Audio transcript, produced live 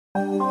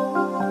Hi,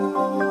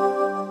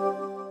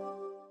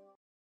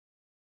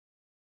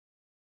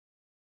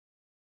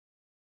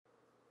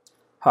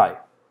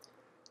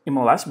 in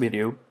my last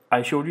video,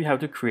 I showed you how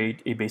to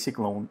create a basic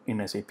loan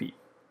in SAP.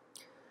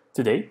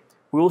 Today,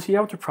 we will see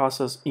how to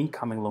process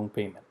incoming loan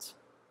payments.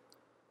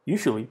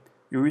 Usually,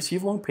 you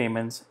receive loan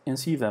payments and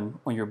see them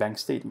on your bank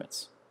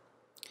statements.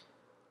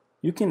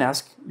 You can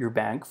ask your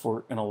bank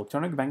for an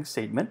electronic bank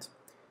statement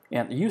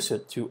and use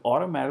it to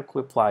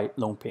automatically apply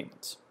loan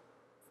payments.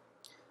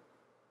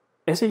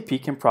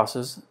 SAP can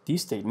process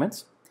these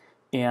statements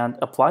and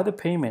apply the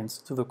payments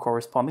to the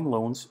corresponding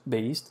loans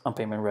based on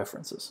payment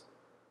references.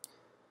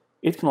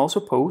 It can also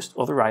post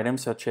other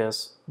items such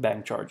as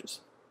bank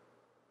charges.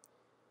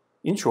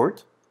 In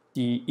short,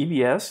 the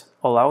EBS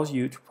allows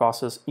you to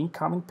process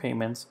incoming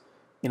payments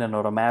in an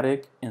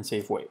automatic and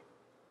safe way.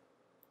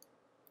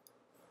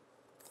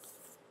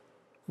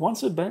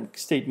 Once a bank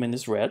statement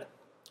is read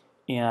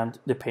and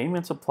the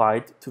payments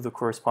applied to the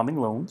corresponding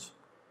loans,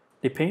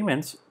 the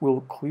payments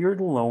will clear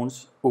the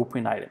loan's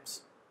open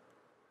items.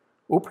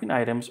 Open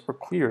items are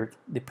cleared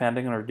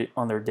depending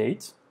on their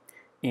dates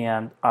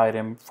and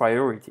item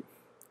priority.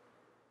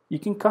 You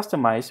can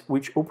customize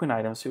which open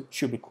items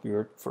should be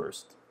cleared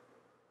first.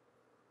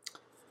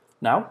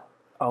 Now,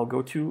 I'll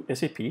go to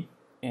SAP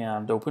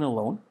and open a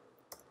loan.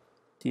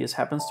 This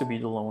happens to be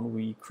the loan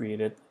we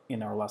created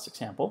in our last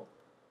example.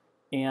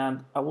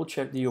 And I will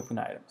check the open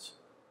items.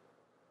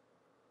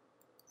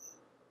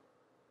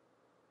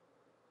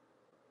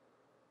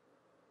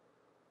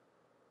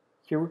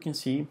 Here we can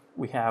see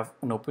we have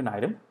an open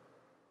item,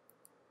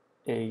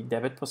 a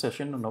debit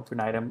position, an open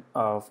item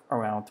of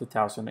around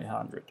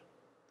 2,800.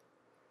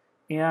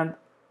 And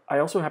I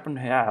also happen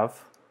to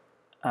have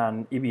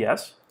an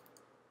EBS,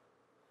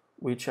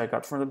 which I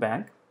got from the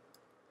bank.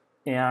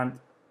 And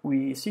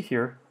we see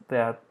here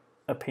that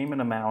a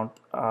payment amount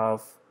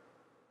of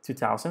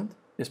 2,000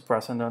 is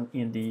present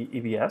in the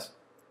EBS.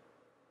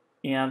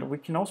 And we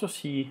can also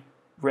see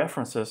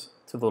references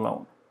to the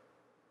loan.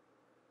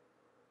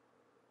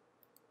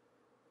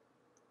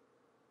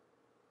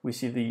 We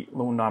see the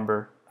loan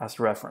number as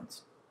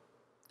reference.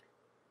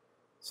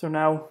 So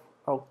now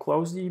I'll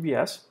close the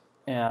EBS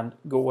and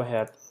go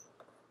ahead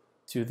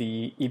to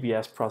the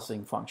EBS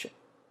processing function.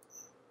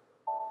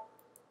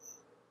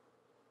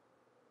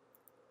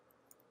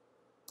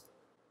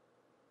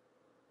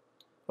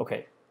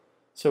 Okay,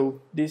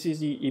 so this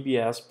is the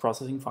EBS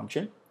processing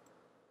function.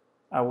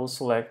 I will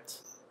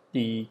select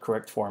the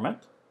correct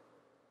format.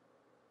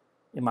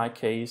 In my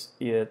case,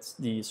 it's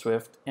the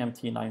Swift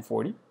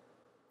MT940.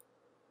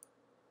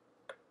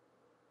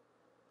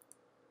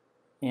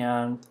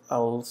 And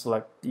I'll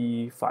select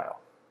the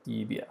file,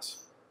 the EBS.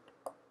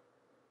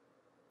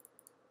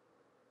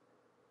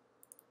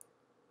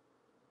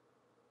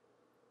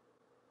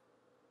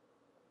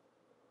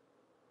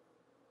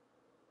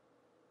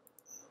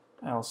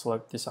 I'll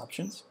select these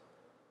options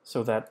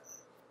so that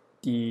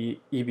the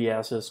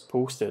EBS is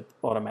posted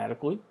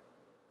automatically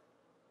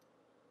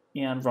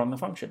and run the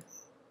function.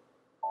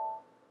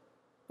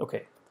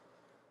 Okay,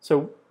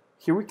 so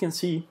here we can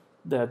see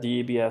that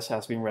the EBS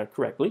has been read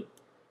correctly,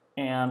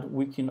 and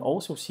we can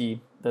also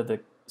see that the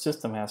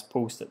system has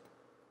posted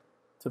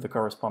to the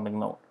corresponding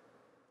loan.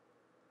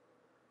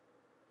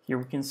 Here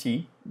we can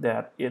see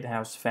that it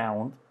has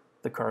found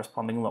the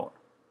corresponding loan.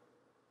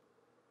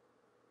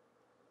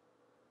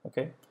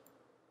 Okay.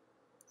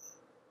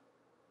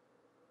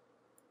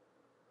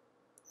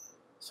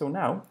 So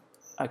now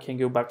I can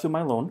go back to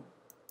my loan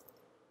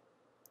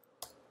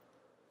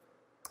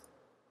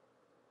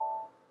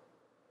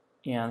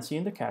and see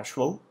in the cash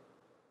flow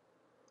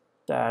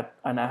that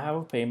I now have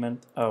a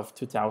payment of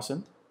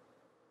 2,000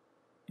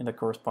 in the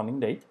corresponding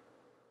date.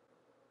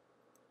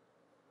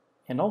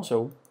 And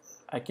also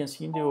I can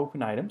see in the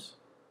open items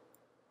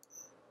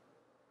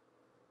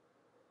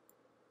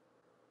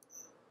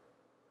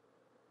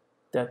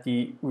that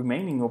the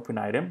remaining open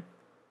item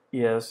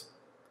is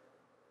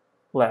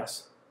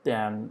less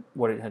than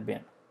what it had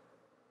been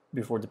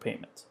before the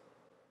payment.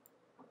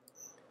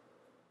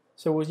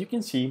 So as you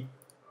can see,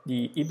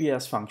 the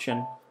EBS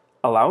function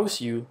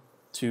allows you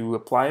to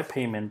apply a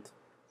payment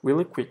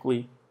really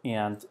quickly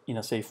and in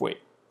a safe way.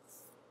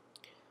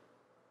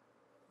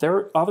 There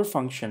are other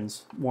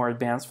functions, more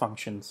advanced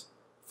functions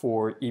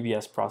for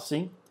EBS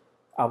processing.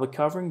 I'll be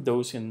covering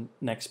those in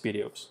next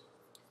videos.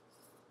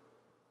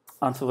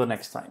 Until the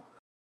next time.